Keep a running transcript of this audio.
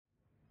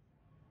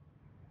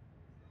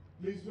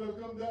Please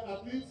welcome the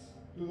athletes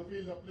to the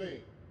field of play.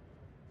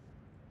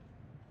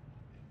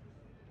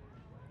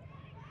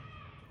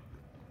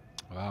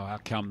 Well,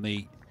 out come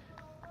the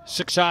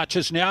 6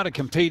 archers now to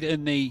compete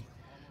in the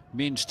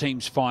men's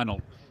team's final.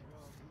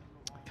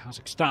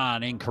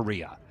 Kazakhstan and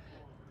Korea.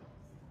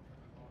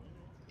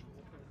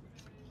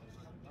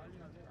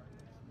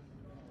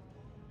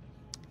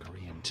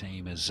 Korean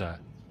team is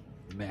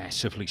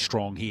massively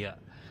strong here.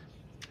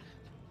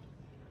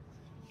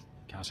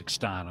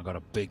 Kazakhstan have got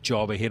a big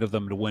job ahead of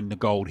them to win the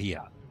gold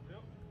here.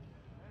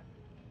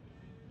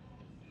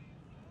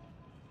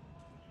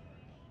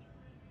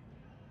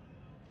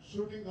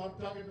 Shooting on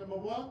target number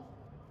 1,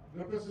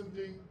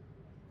 representing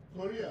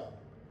Korea,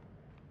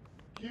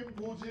 Kim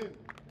Woo-jin,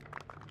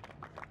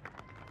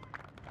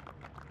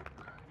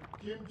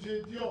 Kim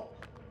Jae-dyok,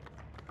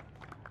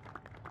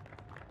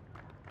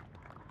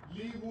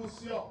 Lee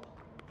Woo-seok.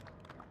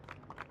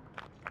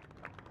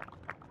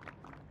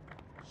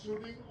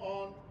 Shooting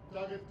on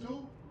target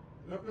 2,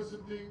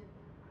 representing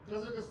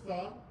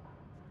Kazakhstan,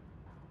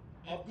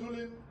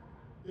 Abdulin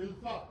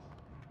Ilfat,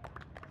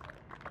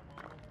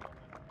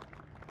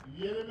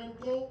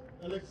 Yeremenko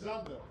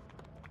Alexander,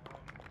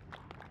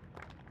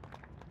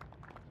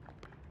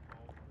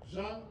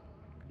 Zhang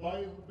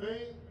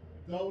Baibei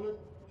Daulat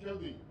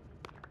Keldi.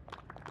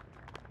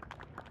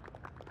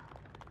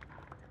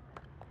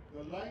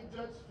 The line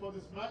judge for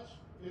this match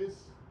is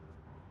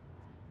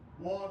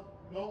Ward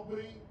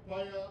Nongbri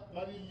Paya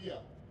Barilia.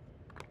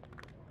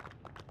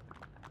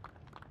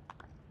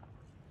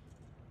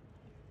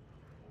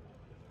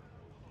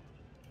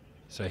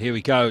 So here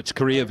we go. It's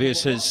Korea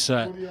versus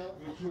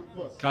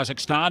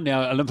Kazakhstan.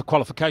 Now, Olympic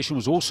qualification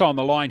was also on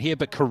the line here,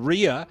 but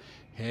Korea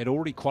had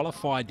already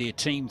qualified their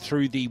team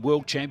through the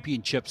World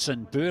Championships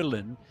in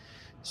Berlin.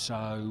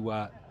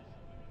 So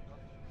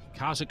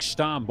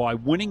Kazakhstan, by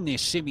winning their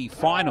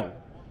semi-final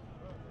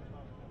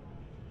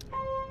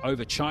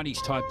over Chinese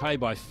Taipei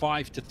by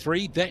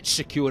 5-3, that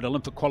secured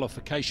Olympic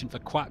qualification for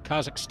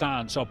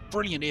Kazakhstan. So a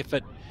brilliant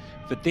effort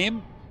for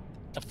them.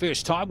 The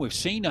first time we've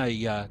seen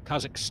a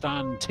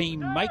Kazakhstan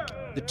team make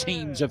the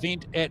teams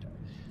event at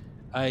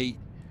a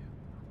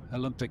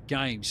Olympic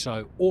Games.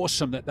 So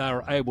awesome that they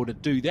were able to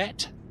do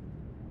that.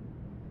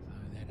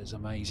 That is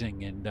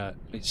amazing. And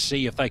let's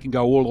see if they can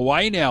go all the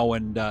way now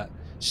and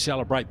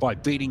celebrate by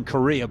beating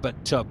Korea.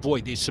 But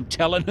boy, there's some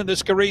talent in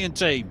this Korean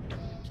team.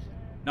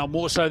 No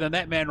more so than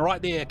that man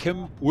right there,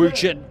 Kim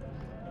Woo-jin.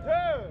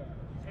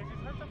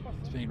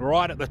 He's been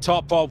right at the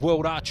top of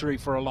world archery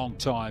for a long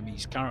time.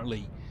 He's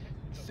currently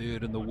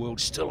 3rd in the world,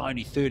 still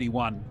only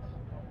 31.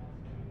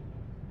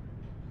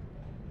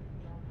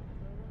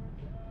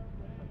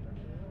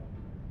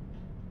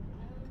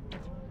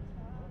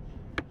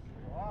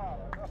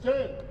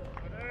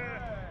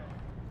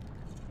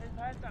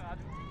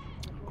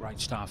 Great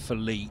start for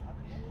Lee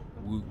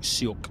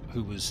Woo-seok,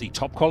 who was the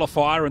top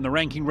qualifier in the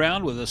ranking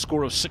round with a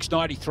score of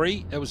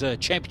 693. That was a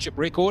championship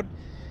record.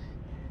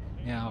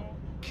 Now,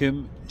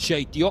 Kim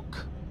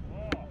Jae-dyok,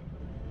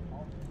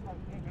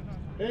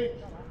 who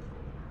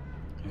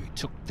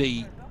took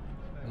the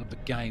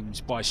Olympic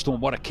Games by storm.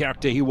 What a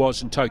character he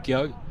was in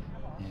Tokyo.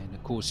 And,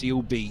 of course,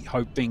 he'll be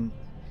hoping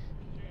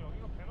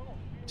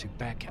to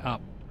back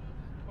up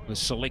the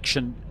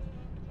selection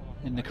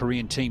in the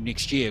Korean team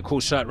next year. Of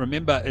course,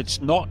 remember,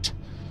 it's not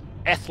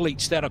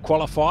athletes that are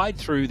qualified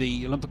through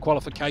the Olympic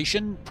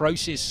qualification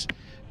process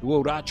the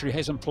World Archery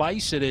has in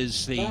place. It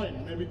is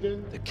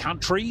the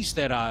countries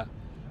that are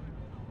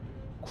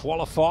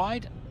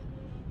qualified,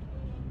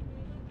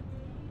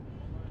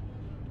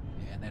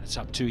 and then it's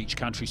up to each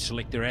country to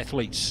select their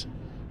athletes.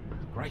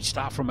 Great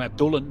start from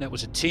Abdulin. That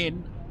was a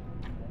 10.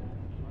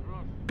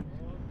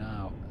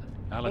 Now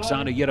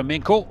Alexander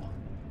Yeremenko,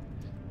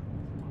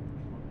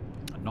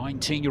 a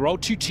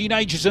 19-year-old. 2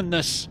 teenagers in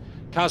this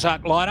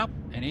Kazakh lineup.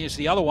 And here's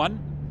the other one,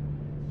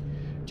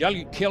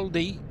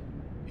 Jalukildi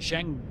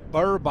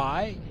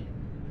Shangburbai.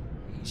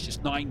 He's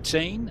just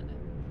 19.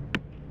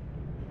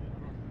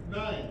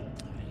 9.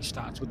 He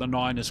starts with a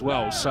 9 as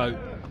well. So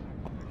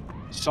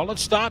solid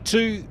start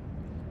to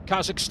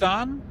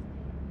Kazakhstan.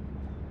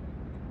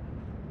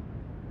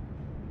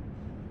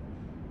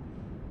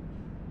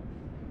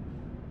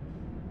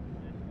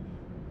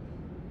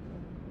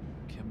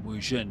 Kim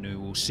Woo-jin, who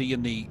we'll see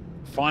in the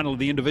final of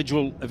the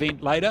individual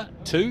event later,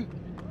 2.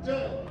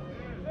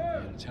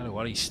 I tell you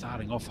what, he's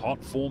starting off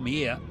hot form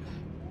here.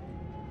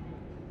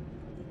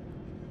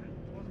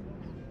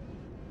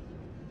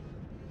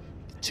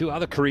 The 2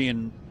 other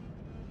Korean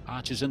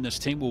archers in this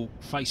team will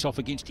face off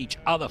against each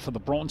other for the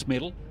bronze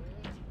medal.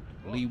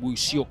 Lee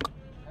Woo-seok.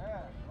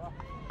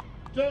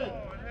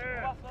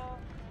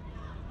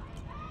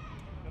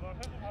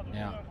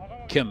 Now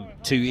Kim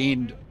to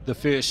end the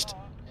first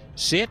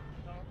set.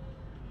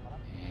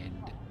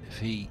 And if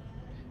he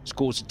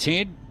scores a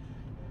 10,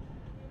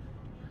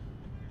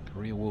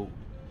 Korea will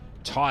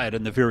tie it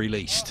in the very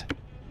least.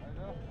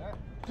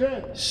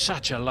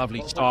 Such a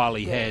lovely style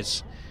he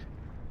has.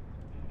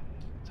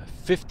 So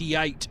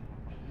 58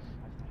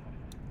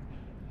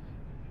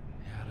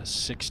 out of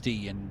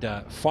 60 and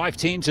 5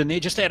 10s in there.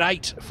 Just that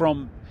 8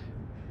 from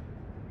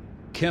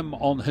Kim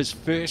on his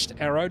first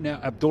arrow. Now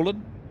Abdullah.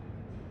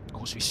 Of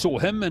course, we saw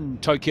him in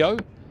Tokyo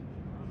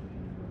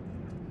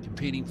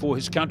competing for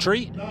his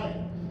country.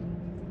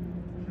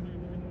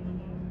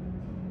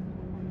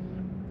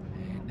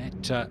 And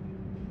that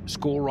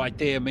score right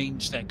there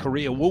means that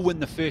Korea will win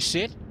the first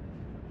set.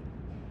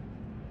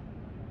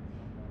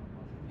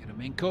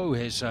 Yarmolenko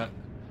has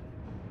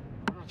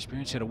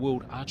experience at a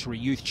World Archery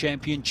Youth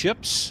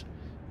Championships.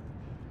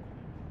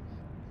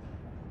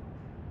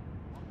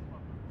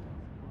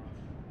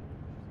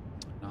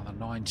 Another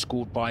 9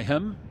 scored by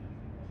him.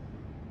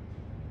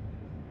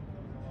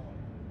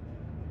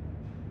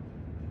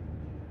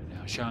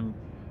 Now Shang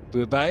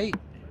Bube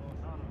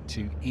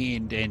to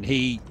end, and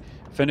he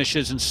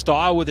finishes in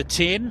style with a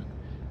 10.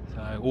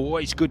 So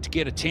always good to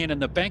get a 10 in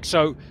the bank.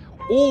 So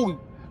all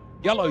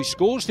yellow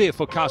scores there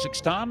for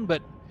Kazakhstan,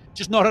 but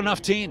just not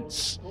enough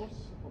 10s.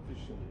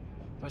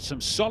 But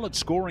some solid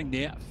scoring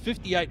there.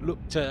 58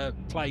 looked to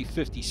play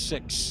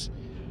 56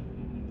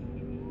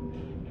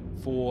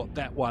 for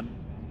that one.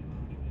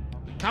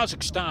 But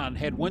Kazakhstan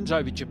had wins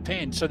over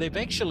Japan, so they've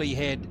actually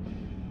had,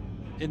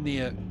 in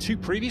their 2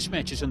 previous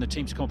matches in the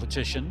team's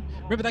competition,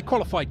 remember they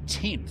qualified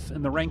 10th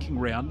in the ranking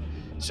round,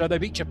 so they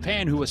beat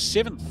Japan, who was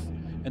 7th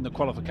in the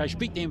qualification,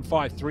 beat them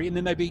 5-3, and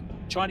then they beat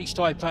Chinese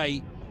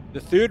Taipei, the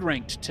 3rd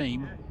ranked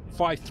team,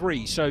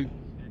 5-3. So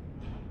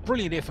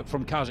brilliant effort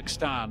from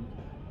Kazakhstan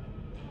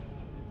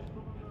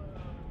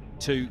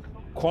to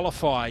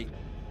qualify,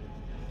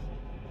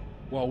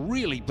 well,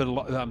 really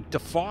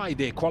defy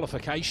their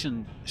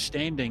qualification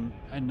standing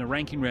in the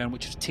ranking round,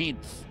 which is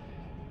 10th.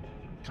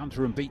 Come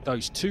through and beat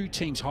those 2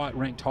 teams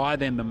ranked higher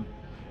than them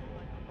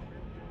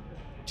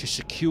to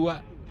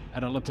secure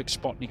an Olympic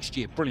spot next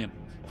year. Brilliant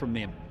from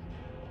them.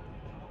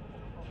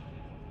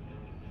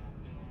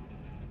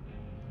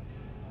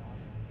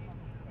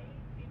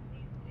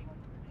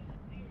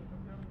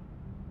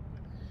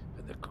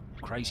 But the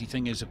crazy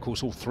thing is, of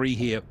course, all 3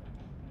 here,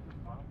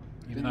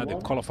 even though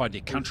they've qualified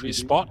their country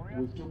spot,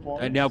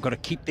 they've now got to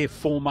keep their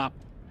form up.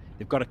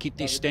 They've got to keep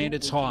their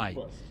standards high.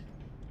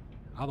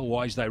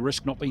 Otherwise, they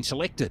risk not being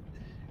selected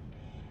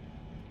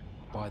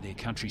by their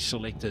country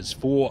selectors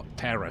for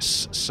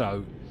Paris.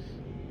 So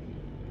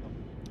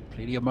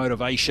plenty of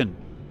motivation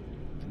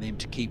for them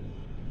to keep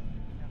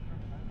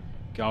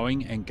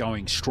going and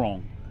going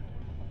strong.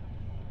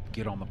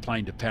 Get on the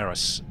plane to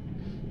Paris.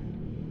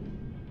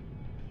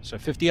 So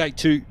 58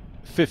 to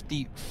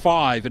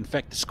 55. In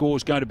fact, the score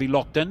is going to be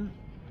locked in.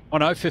 Oh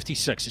no,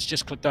 56. It's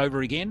just clicked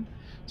over again.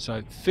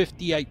 So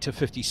 58 to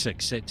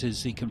 56. That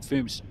is the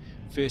confirmed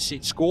first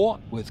set score,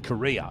 with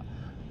Korea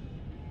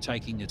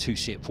taking the 2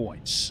 set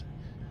points.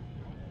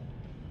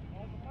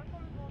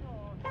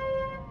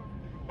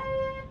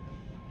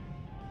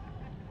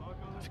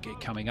 Don't forget,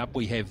 coming up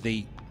we have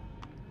the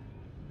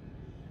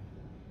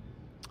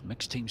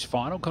mixed teams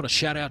final. Got a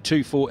shout out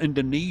too for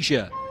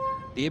Indonesia,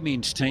 their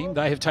men's team.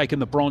 They have taken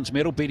the bronze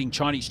medal, beating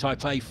Chinese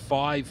Taipei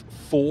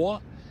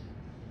 5-4.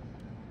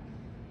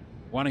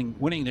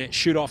 Winning that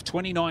shoot-off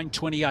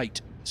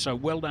 29-28. So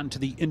well done to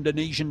the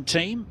Indonesian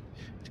team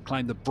to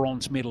claim the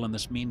bronze medal in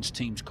this men's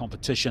team's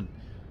competition.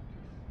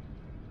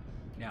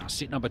 Now,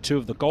 set number 2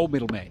 of the gold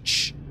medal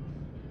match.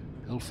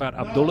 Ilfat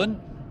Abdullah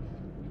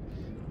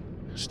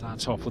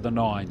starts off with a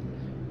 9.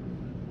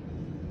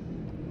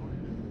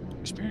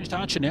 Experienced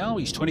archer now.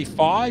 He's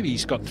 25.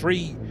 He's got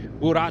 3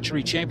 World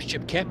Archery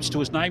Championship caps to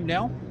his name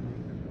now.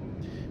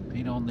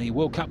 Been on the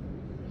World Cup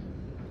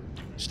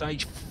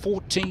stage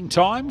 14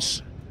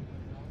 times.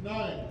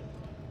 9.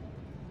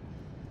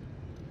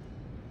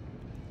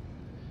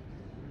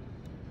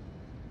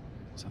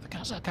 So the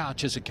Kazakh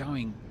archers are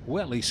going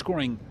well. He's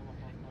scoring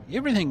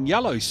everything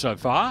yellow so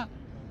far.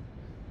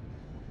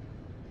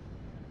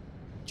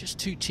 Just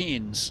 2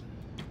 10s.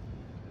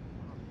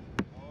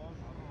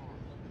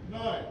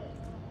 9.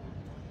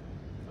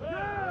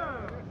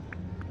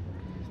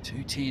 2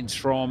 10s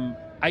from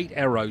 8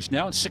 arrows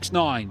now, and 6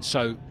 9s.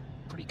 So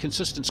pretty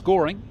consistent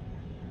scoring.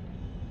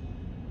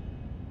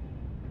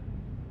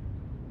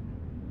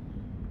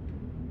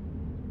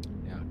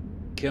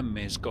 Kim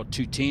has got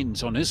 2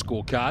 10s on his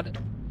scorecard.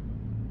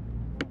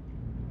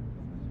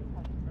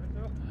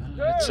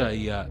 It's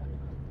a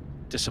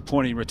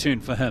disappointing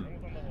return for him.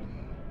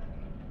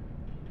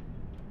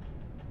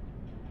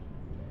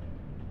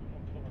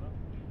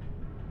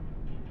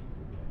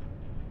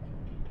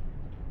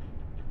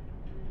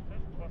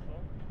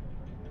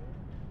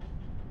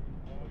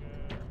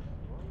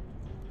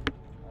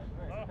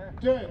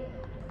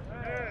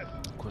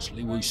 Of course,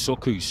 Liwu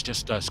Soku's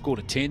just scored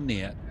a 10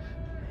 there.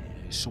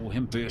 Saw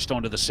him burst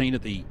onto the scene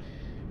at the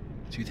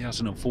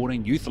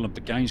 2014 Youth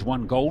Olympic Games,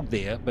 won gold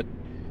there, but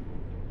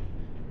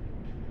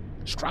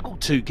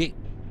struggled to get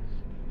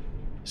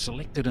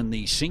selected in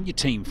the senior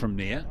team from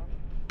there.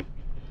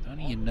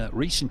 Only in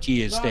recent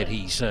years that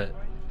he's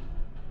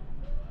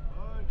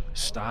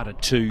started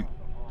to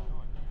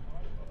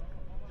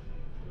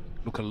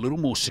look a little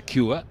more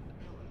secure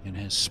in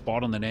his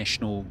spot on the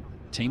national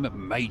team at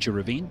major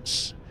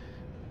events.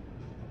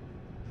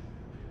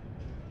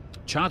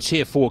 Chance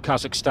here for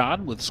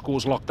Kazakhstan with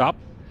scores locked up.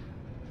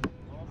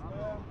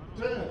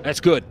 That's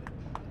good.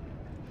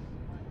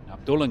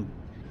 Abdullah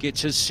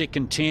gets his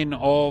second 10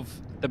 of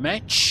the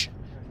match.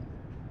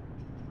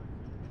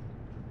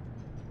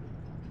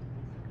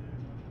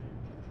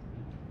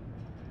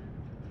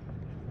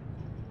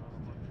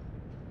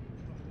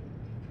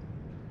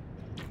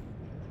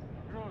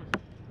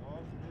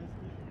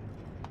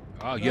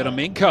 Oh,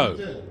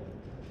 Yermolenko.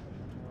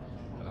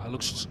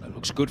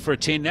 Looks good for a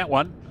 10, that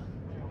one.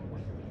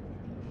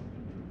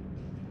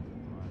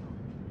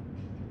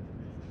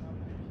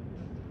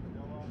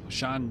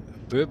 Sean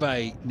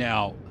Burbe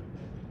now,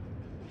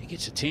 he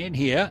gets a 10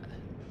 here.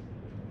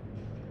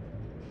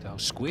 They'll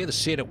square the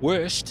set at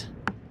worst.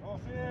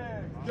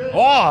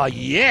 Oh,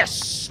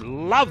 yes,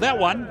 love that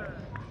one.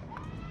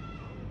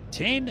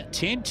 10,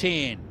 10,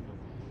 10.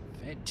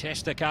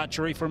 Fantastic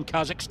archery from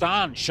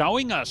Kazakhstan,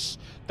 showing us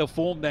the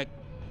form that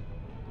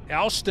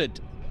ousted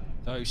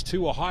those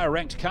two or higher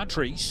ranked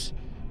countries.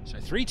 So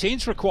 3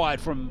 10s required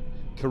from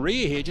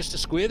Korea here just to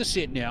square the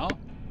set now.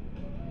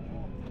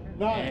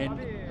 And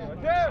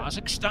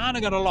Kazakhstan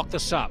are going to lock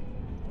this up.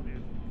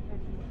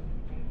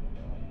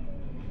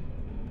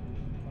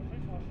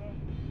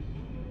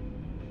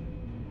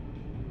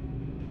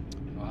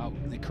 Well,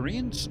 the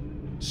Koreans,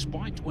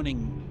 despite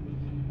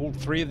winning all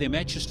 3 of their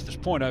matches to this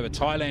point over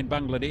Thailand,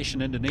 Bangladesh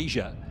and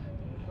Indonesia,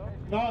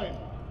 they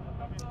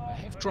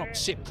have dropped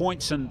set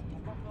points in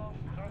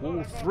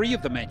all 3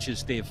 of the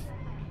matches they've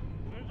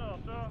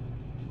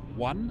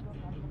won.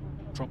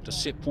 Dropped a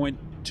set point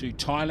to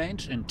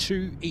Thailand and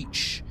 2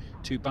 each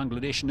to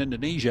Bangladesh and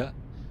Indonesia.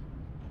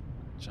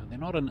 So they're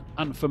not in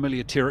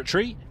unfamiliar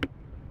territory.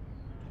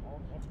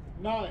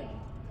 9.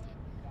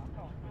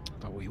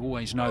 But we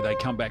always know they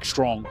come back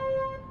strong.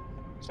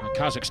 So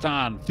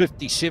Kazakhstan,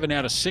 57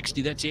 out of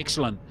 60, that's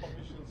excellent.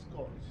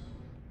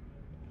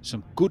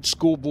 Some good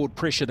scoreboard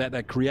pressure that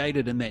they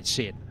created in that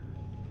set.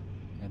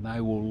 And they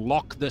will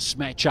lock this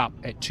match up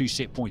at 2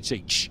 set points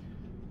each.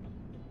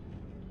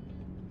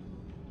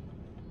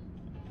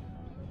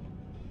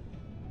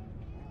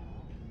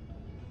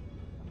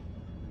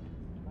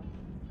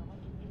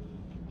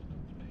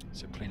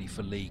 So plenty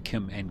for Lee,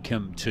 Kim and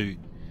Kim to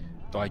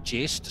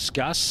digest,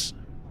 discuss,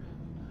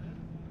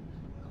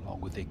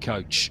 along with their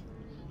coach.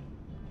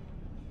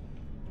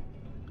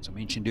 As I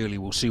mentioned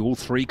earlier, we'll see all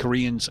 3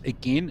 Koreans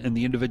again in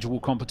the individual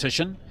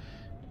competition.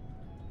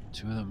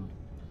 2 of them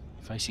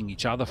facing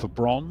each other for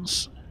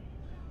bronze.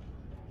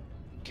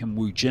 Kim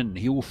Woo-jin,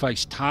 he will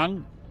face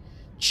Tang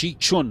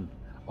Chi-chun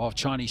of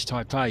Chinese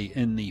Taipei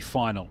in the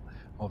final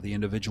of the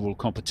individual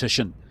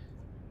competition.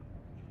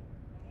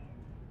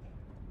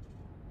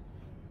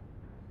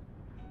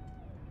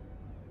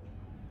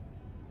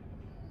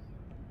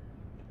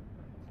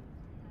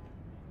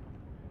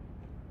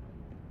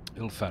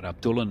 Ilfat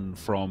Abdullah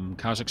from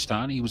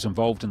Kazakhstan, he was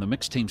involved in the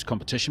mixed teams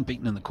competition,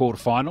 beaten in the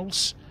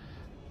quarterfinals.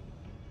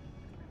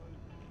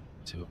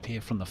 To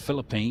appear from the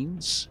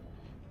Philippines.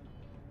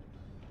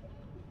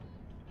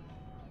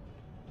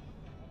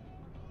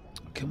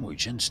 Kim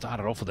Woo-jin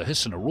started off with a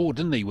hiss and a roar,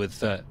 didn't he, with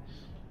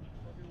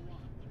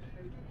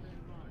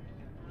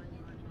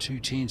 2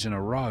 10s in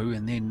a row,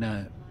 and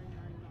then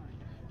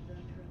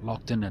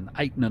locked in an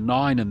 8 and a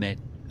 9 in that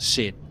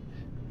set.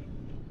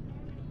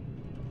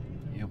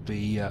 He'll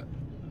be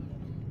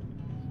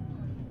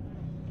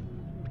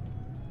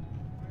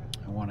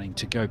wanting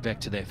to go back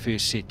to that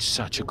first set.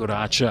 Such a good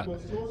archer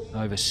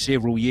over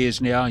several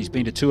years now. He's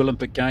been to 2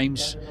 Olympic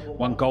Games,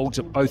 won golds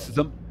at both of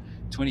them,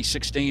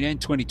 2016 and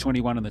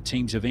 2021 in the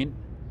teams event.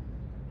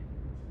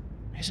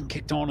 Hasn't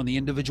kicked on in the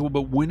individual,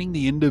 but winning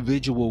the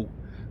individual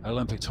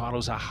Olympic title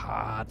is a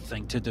hard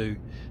thing to do.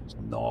 It's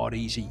not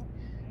easy.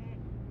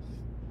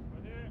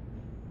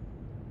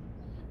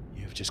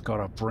 You've just got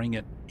to bring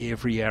it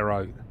every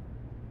arrow.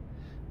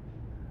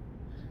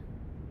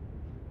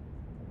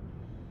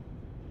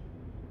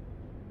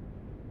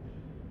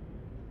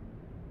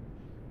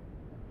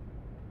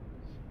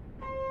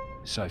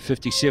 So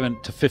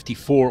 57 to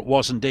 54 it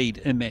was indeed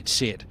in that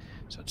set.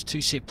 So it's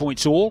 2 set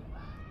points all.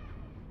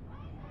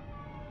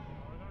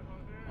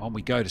 On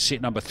we go to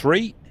set number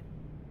 3.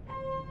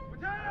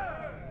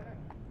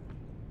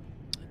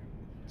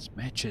 This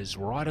match is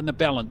right in the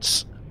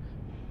balance.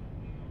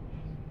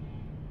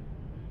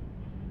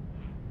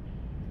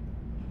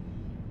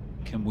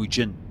 Kim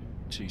Woo-jin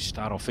to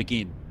start off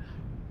again.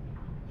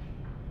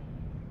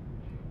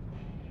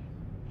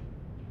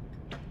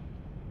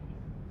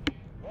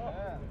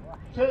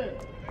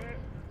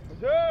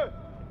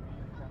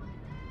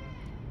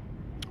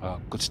 Oh,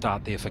 good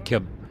start there for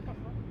Kim.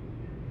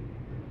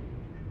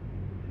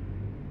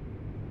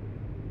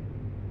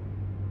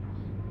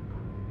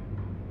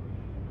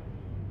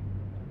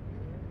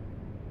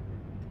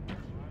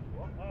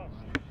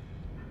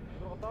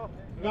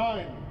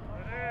 Nine.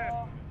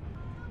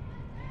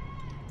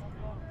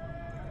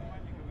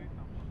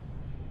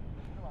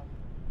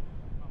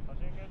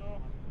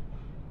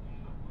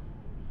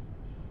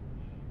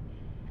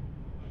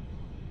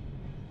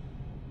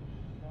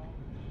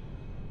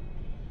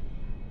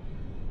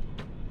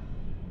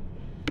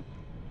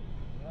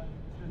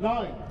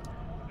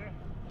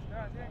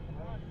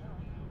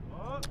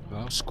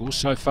 Well, score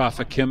so far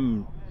for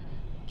Kim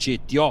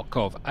Jae-dyok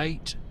of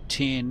 8,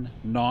 10,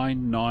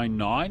 9, 9,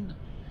 9.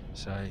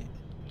 So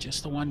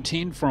just the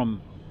 110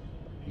 from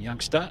the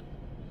youngster.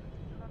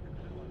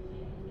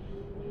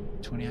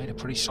 28, a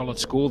pretty solid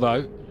score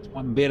though. It's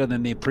one better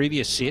than their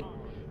previous set.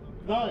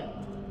 9.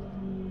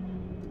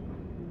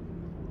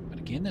 But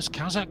again, this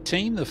Kazakh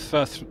team,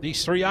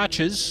 these three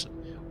archers,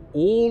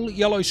 all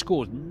yellow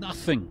scores,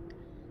 nothing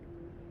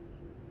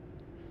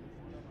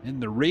in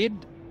the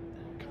red.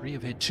 Korea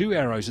have had 2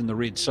 arrows in the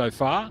red so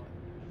far.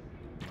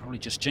 Probably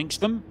just jinxed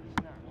them.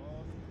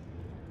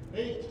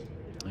 8.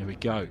 There we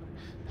go.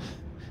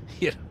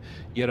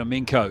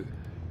 Yermolenko.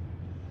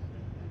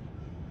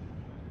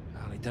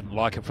 Well, he didn't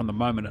like it from the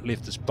moment it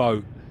left his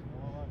boat.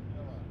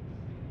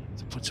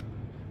 So puts a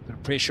bit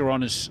of pressure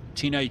on his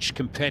teenage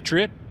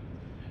compatriot,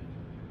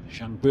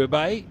 Zhang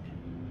Bebei.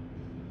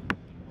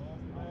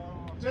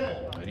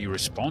 And he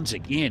responds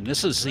again.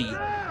 This is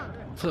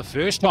for the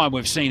first time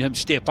we've seen him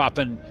step up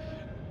and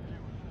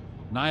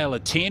nail a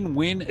 10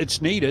 when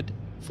it's needed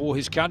for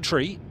his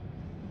country.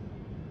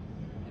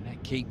 And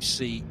that keeps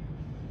the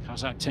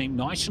Kazakh team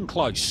nice and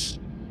close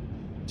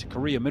to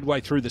Korea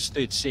midway through this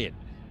third set.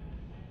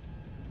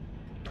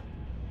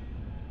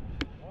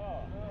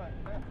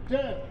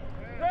 10.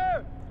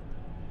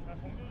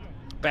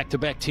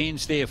 Back-to-back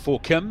 10s there for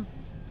Kim.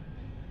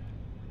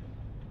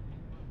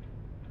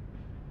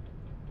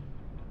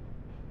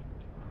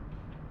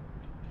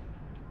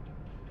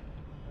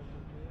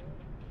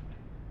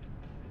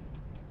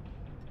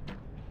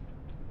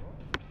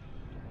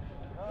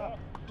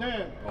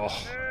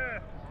 Oh.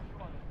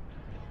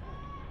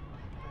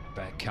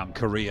 Back come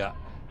Korea.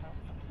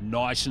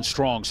 Nice and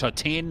strong. So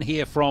 10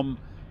 here from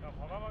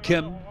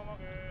Kim.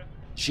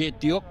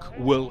 Jae-dyok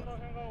will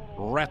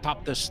wrap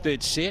up this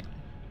third set.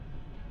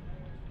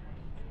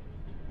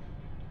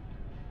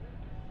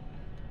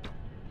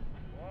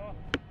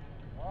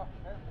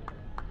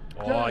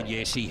 Oh,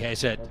 yes, he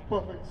has it.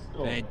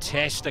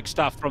 Fantastic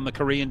stuff from the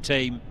Korean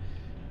team.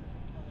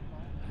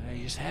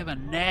 They just have a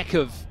knack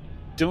of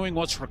doing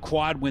what's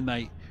required when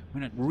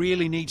it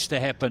really needs to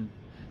happen.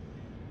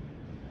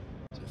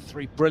 So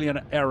 3 brilliant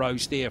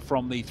arrows there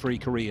from the 3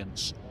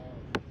 Koreans.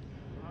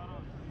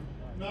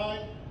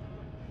 9.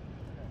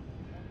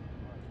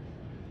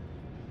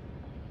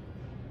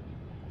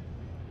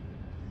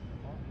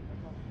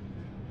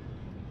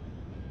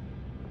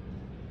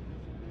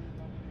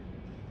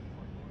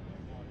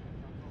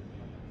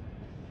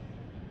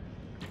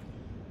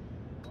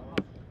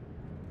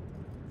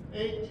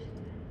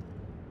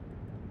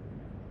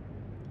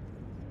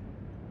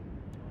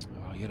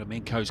 Oh,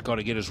 Yermolenko's got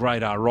to get his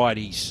radar right.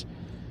 He's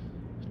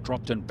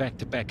dropped in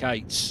back-to-back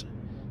 8s.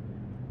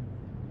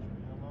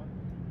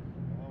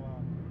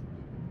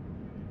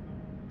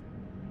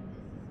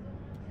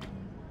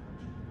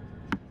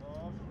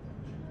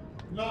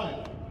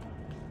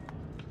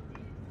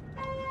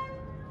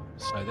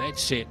 So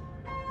that's set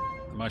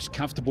the most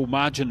comfortable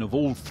margin of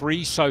all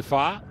 3 so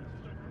far.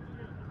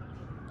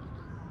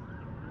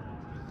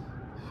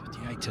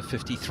 58 to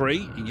 53,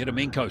 and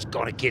Yermolenko's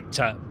got to get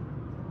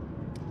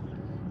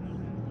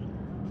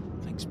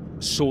things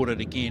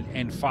sorted again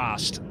and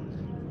fast.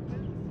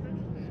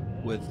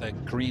 With the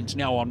Koreans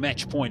now on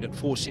match point at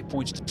 4 set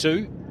points to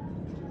 2.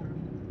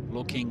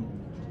 Looking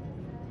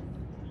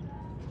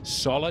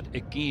solid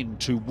again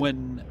to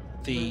win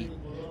the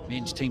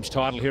men's team's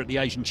title here at the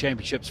Asian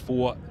Championships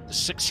for the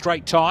 6th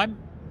straight time.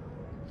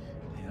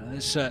 Now,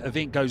 this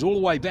event goes all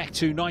the way back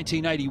to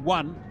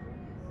 1981,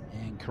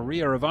 and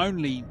Korea have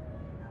only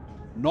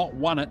not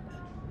won it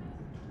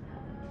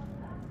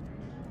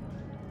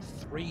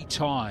 3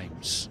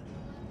 times.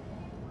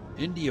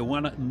 India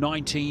won it in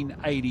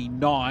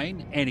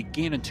 1989 and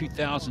again in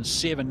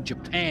 2007.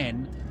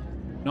 Japan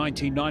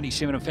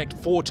 1997. In fact,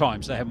 4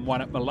 times they haven't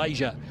won it.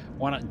 Malaysia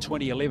won it in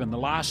 2011. The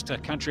last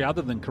country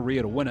other than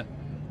Korea to win it.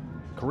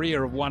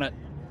 Korea have won it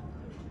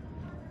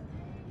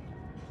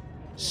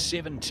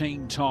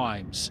 17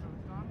 times.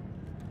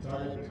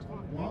 Target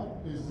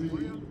 1 is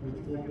leading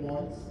with 4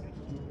 points,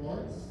 2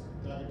 points.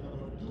 Target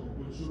number 2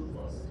 will shoot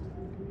first.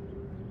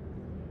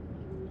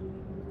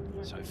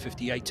 So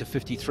 58 to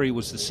 53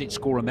 was the set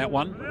score on that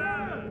one.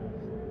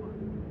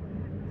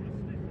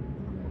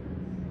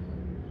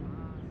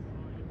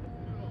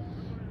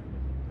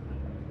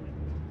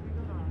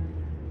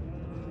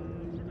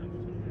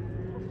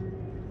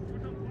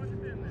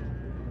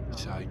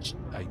 So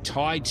a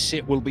tied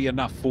set will be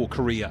enough for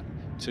Korea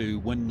to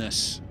win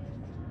this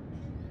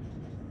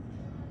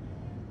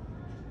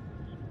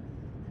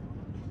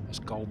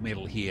gold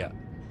medal here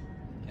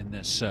in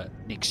this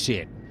next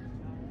set.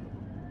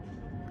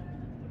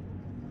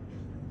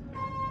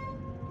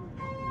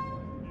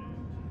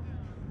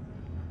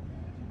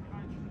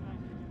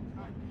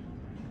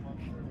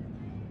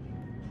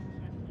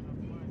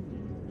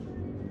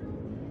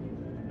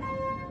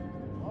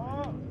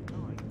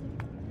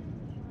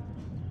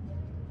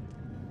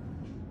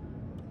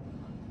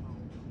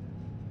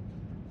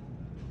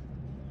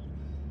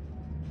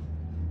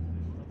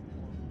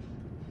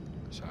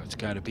 So it's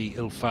going to be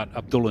Ilfat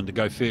Abdullah to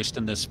go first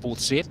in this 4th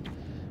set.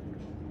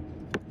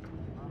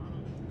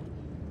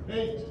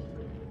 8.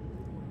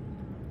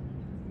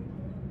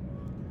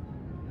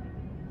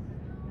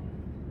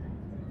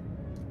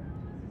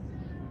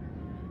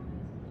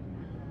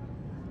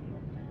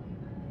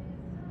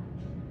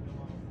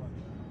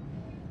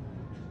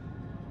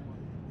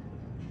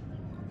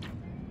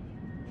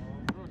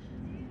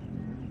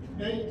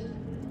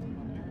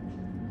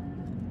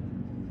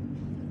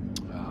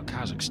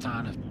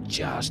 Kazakhstan have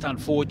just,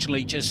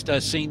 unfortunately,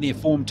 seen their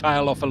form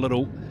tail off a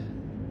little.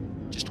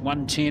 Just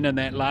 110 in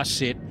that last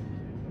set.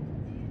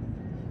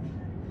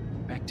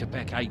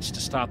 Back-to-back 8s to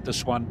start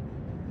this one.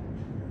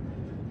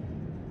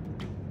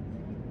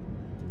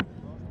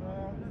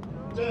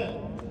 10.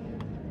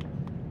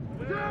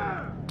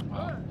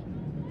 Well,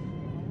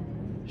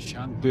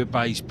 Shang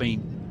Burbei's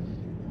been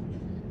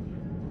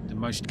the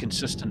most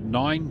consistent.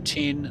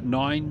 9-10,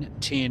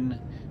 9-10,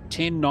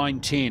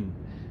 10-9-10.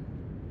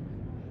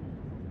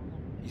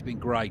 He's been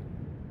great.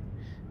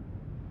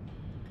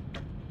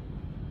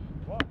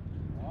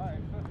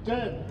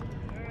 10.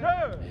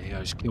 There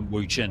goes Kim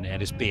Woo-jin at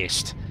his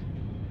best.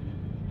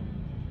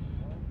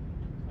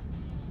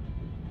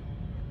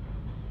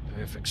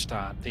 Perfect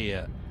start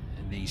there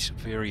in these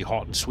very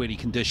hot and sweaty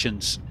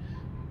conditions.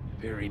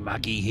 Very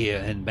muggy here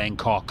in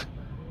Bangkok.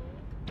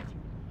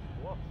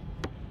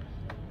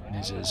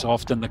 As is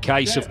often the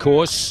case, of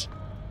course.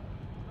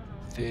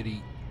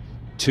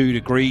 32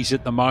 degrees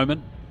at the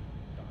moment.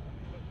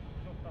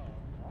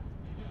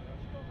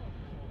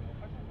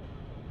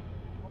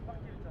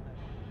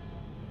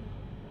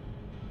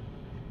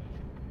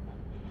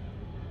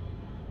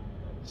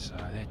 So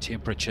that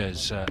temperature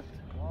is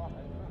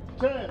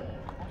 10.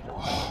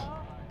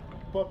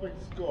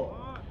 Perfect score.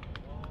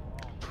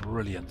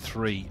 Brilliant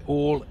 3,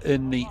 all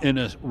in the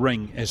inner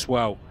ring as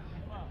well.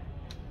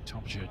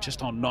 Temperature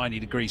just on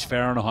 90 degrees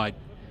Fahrenheit.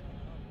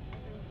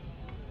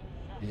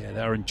 Yeah,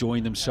 they're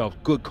enjoying themselves.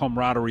 Good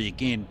camaraderie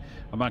again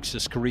amongst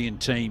this Korean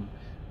team.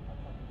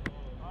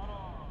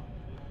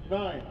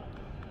 9.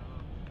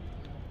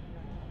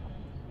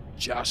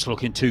 Just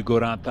looking too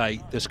good, aren't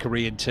they, this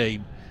Korean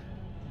team?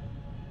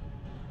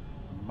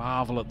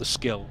 Marvel at the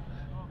skill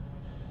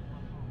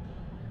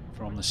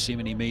from the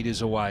 70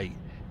 meters away.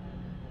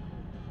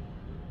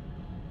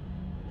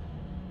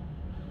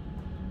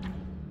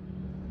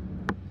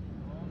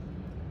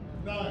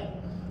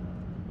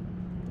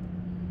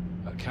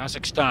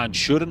 Kazakhstan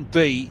shouldn't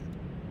be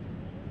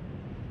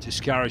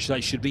discouraged.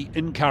 They should be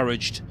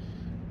encouraged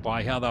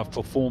by how they've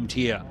performed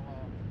here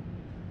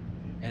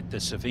at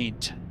this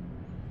event.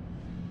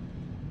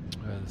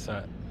 With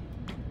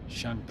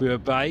Shang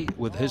Burbei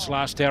with his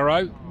last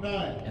arrow, 9.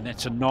 and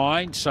that's a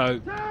 9, so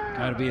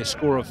going to be a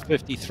score of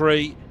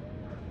 53,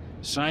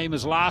 same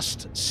as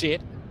last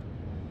set,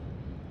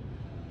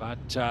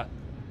 but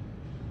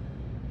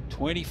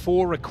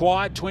 24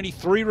 required,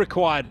 23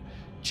 required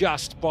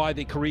just by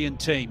the Korean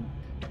team.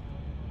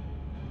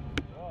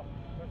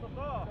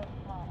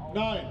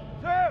 9.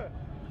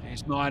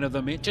 There's 9 of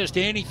them. Just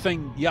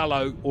anything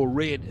yellow or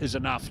red is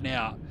enough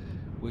now,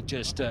 with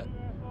just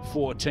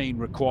 14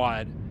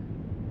 required.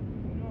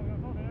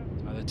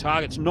 So the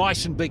target's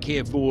nice and big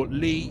here for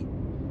Lee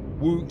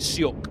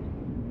Woo-seok.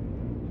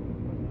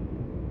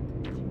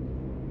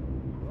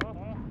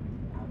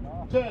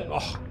 10.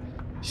 Oh,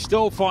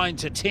 still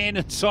finds a 10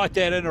 inside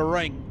that inner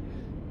ring.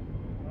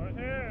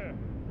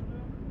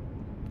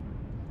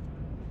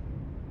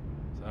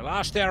 So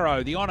last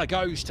arrow, the honour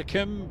goes to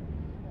Kim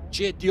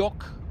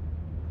Jae-deok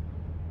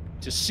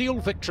to seal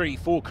victory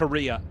for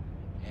Korea,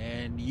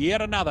 and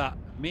yet another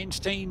men's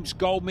team's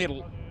gold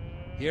medal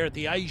here at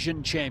the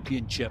Asian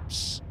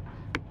Championships.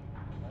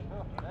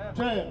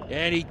 10.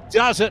 And he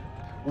does it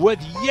with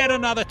yet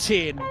another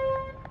 10.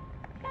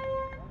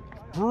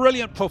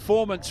 Brilliant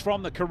performance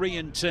from the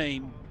Korean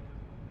team.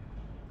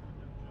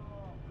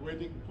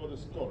 Waiting for the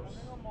scores.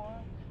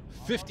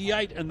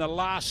 58 in the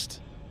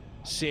last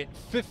set,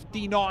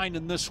 59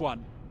 in this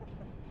one.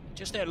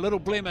 Just that little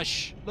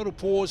blemish, little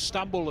pause,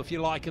 stumble, if you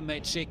like, in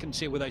that second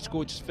set where they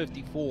scored just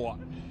 54.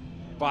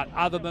 But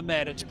other than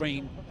that, it's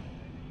been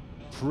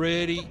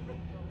pretty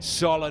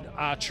solid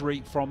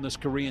archery from this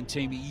Korean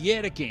team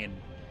yet again.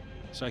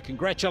 So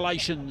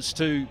congratulations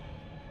to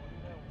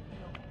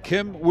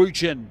Kim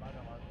Woo-jin,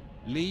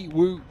 Lee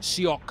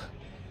Woo-seok,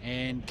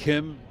 and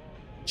Kim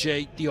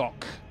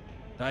Jae-deok.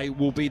 They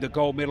will be the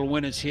gold medal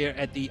winners here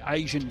at the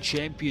Asian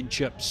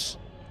Championships.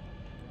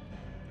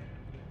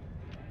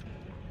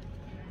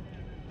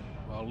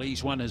 Well,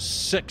 Lee's won his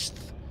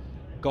 6th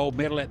gold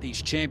medal at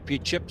these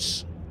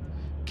championships.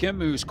 Kim,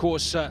 who's of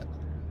course a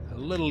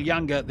little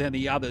younger than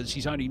the others,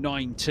 he's only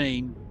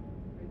 19.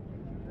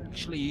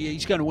 Actually,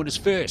 he's going to win his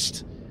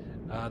first.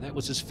 That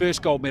was his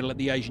first gold medal at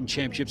the Asian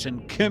Championships,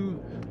 and Kim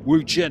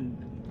Woo-jin,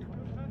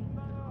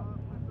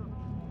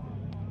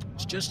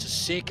 it's just a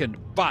second,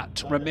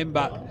 but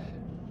remember,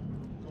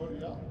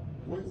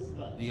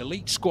 the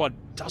elite squad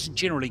doesn't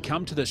generally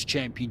come to this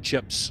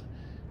championships,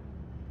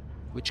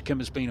 which Kim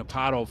has been a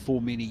part of for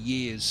many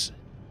years.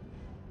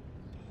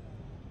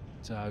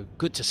 So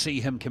good to see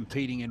him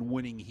competing and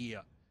winning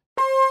here.